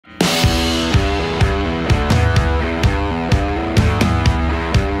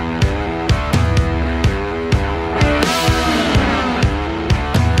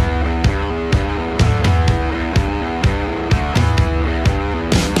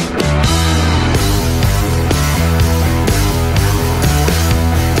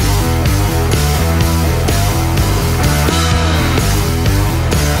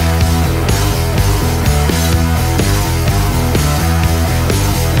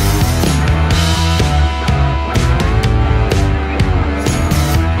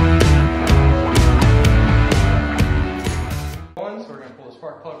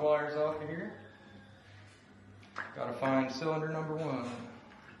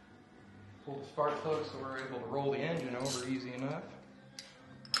the spark plug so we're able to roll the engine over easy enough.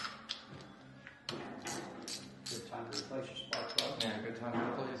 Good time to replace your spark plug. Yeah, good time to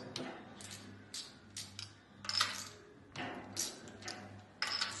replace it.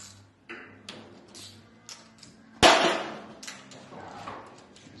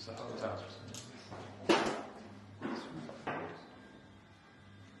 Use the hose out.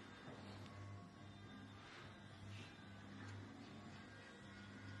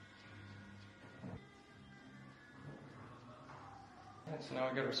 So now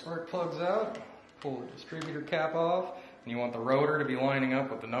we got our spark plugs out, pull the distributor cap off, and you want the rotor to be lining up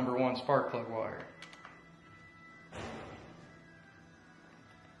with the number 1 spark plug wire.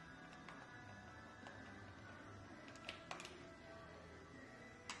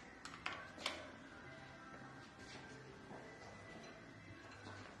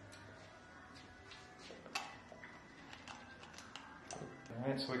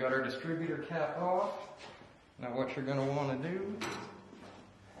 Alright, so we got our distributor cap off. Now what you're going to want to do,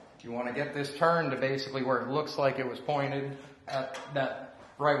 you want to get this turned to basically where it looks like it was pointed at that,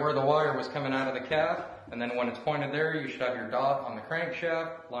 right where the wire was coming out of the cap, and then when it's pointed there, you should have your dot on the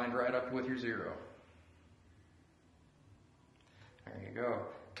crankshaft lined right up with your 0. There you go.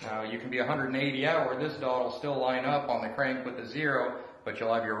 Now you can be 180 out where this dot will still line up on the crank with the 0, but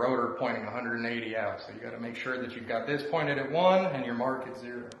you'll have your rotor pointing 180 out. So you got to make sure that you've got this pointed at 1 and your mark at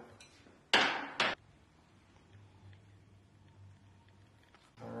 0.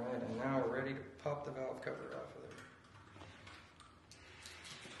 Pop the valve cover off of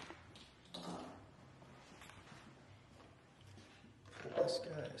there. Pull this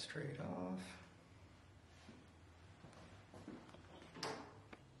guy straight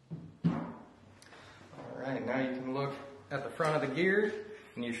off. Alright, now you can look at the front of the gear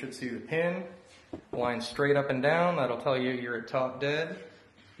and you should see the pin line straight up and down. That'll tell you you're at top dead.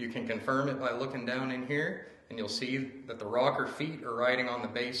 You can confirm it by looking down in here. And you'll see that the rocker feet are riding on the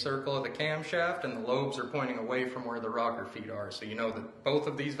base circle of the camshaft and the lobes are pointing away from where the rocker feet are. So you know that both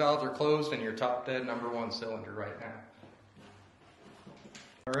of these valves are closed and you're top dead number 1 cylinder right now.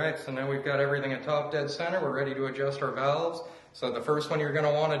 Alright, so now we've got everything at top dead center. We're ready to adjust our valves. So the first one you're going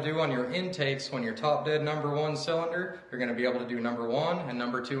to want to do on your intakes when you're top dead number 1 cylinder, you're going to be able to do number 1 and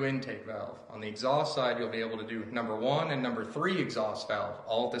number 2 intake valve. On the exhaust side, you'll be able to do number 1 and number 3 exhaust valve,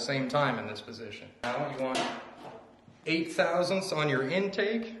 all at the same time in this position. Now you want 8 thousandths on your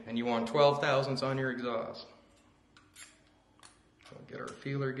intake and you want 12 thousandths on your exhaust. So we'll get our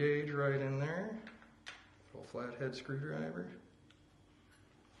feeler gauge right in there. Full flathead screwdriver.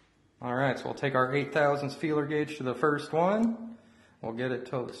 Alright, so we'll take our 8 thousandths feeler gauge to the first one. We'll get it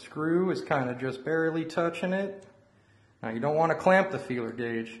till the screw is kind of just barely touching it. Now you don't want to clamp the feeler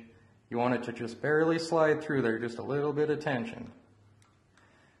gauge. You want it to just barely slide through there, just a little bit of tension.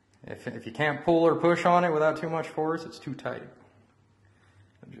 If you can't pull or push on it without too much force, it's too tight.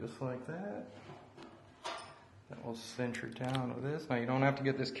 And just like that. That will cinch her down with this. Now you don't have to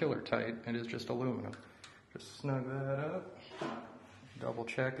get this killer tight, it is just aluminum. Just snug that up. Double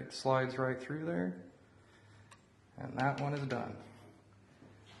check it slides right through there. And that one is done.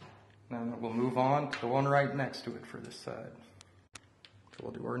 Then we'll move on to the one right next to it for this side. So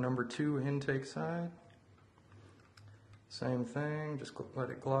we'll do our number 2 intake side. Same thing, just let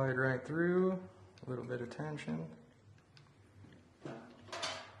it glide right through. A little bit of tension.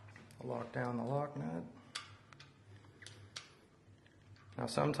 Lock down the lock nut. Now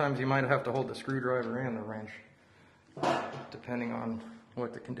sometimes you might have to hold the screwdriver and the wrench, depending on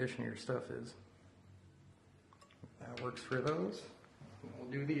what the condition of your stuff is. That works for those.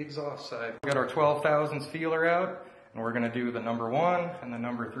 We'll do the exhaust side. We've got our 12 thousandths feeler out, and we're going to do the number 1 and the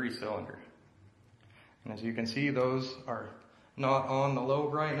number 3 cylinder. And as you can see, those are not on the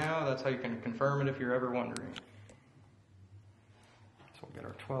lobe right now. That's how you can confirm it if you're ever wondering. So we'll get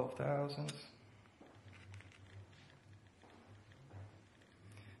our 12 thousandths.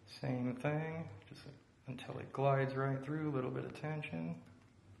 Same thing, just until it glides right through, a little bit of tension.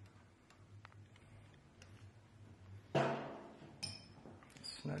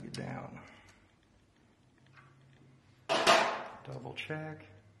 Snug it down. Double check.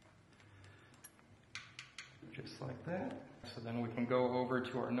 Just like that. So then we can go over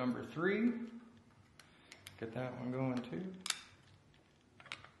to our number 3. Get that one going too.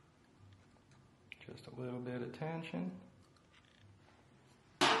 Just a little bit of tension.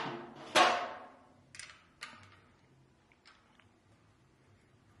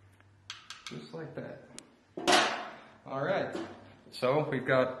 Just like that. All right. So we've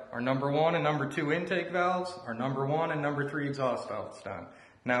got our number 1 and number 2 intake valves, our number 1 and number 3 exhaust valves done.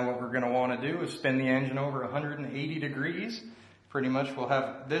 Now what we're going to want to do is spin the engine over 180 degrees. Pretty much we'll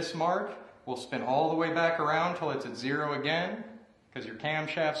have this mark we'll spin all the way back around till it's at 0 again, because your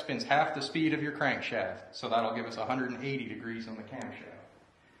camshaft spins half the speed of your crankshaft. So that'll give us 180 degrees on the camshaft.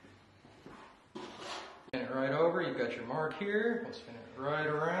 Spin it right over, you've got your mark here. We'll spin it right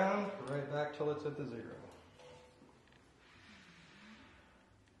around, right back till it's at the 0.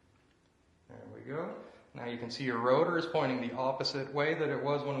 There we go. Now you can see your rotor is pointing the opposite way that it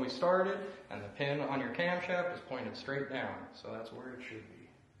was when we started, and the pin on your camshaft is pointed straight down. So that's where it should be.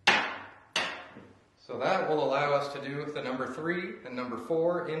 So that will allow us to do the number 3 and number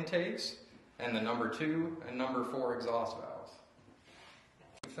 4 intakes, and the number 2 and number 4 exhaust valves.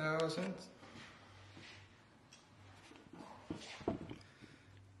 2000.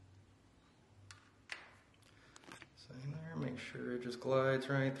 Same there, make sure it just glides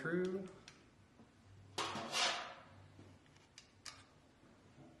right through.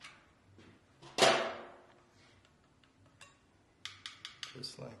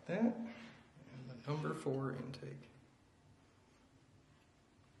 Just like that. And the number 4 intake.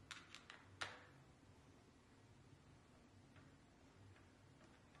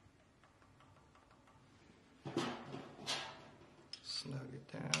 Snug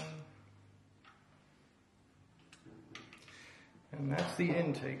it down. And that's the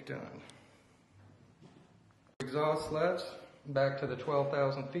intake done. Exhaust slats back to the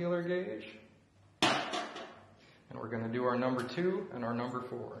 12,000 feeler gauge. And we're going to do our number 2 and our number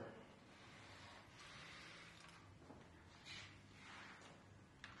 4.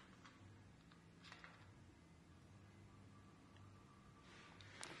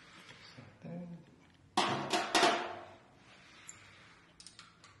 Just like that.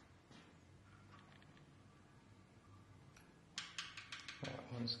 That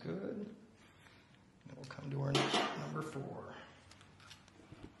one's good. And we'll come to our number 4.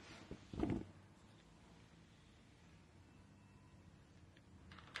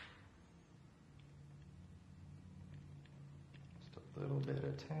 Little bit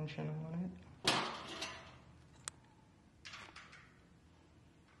of tension on it.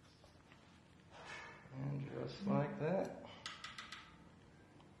 And just like that.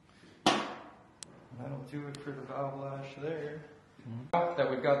 That'll do it for the valve lash there. Now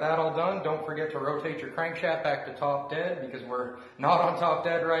that we've got that all done, don't forget to rotate your crankshaft back to top dead, because we're not on top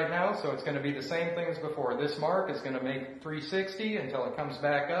dead right now, so it's going to be the same thing as before. This mark is going to make 360 until it comes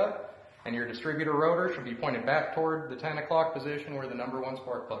back up. And your distributor rotor should be pointed back toward the 10 o'clock position where the number 1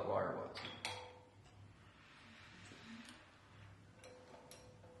 spark plug wire was.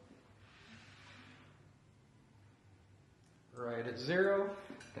 Right at 0,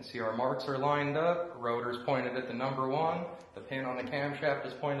 you can see our marks are lined up, rotor's pointed at the number 1, the pin on the camshaft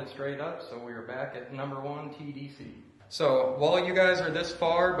is pointed straight up, so we are back at number 1 TDC. So while you guys are this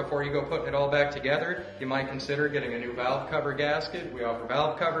far, before you go putting it all back together, you might consider getting a new valve cover gasket. We offer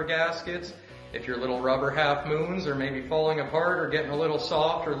valve cover gaskets. If your little rubber half moons are maybe falling apart or getting a little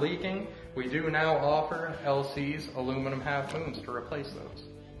soft or leaking, we do now offer LC's aluminum half moons to replace those.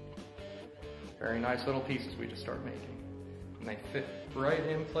 Very nice little pieces we just start making. And they fit right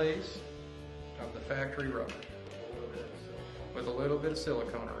in place of the factory rubber with a little bit of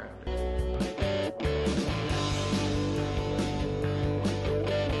silicone around it.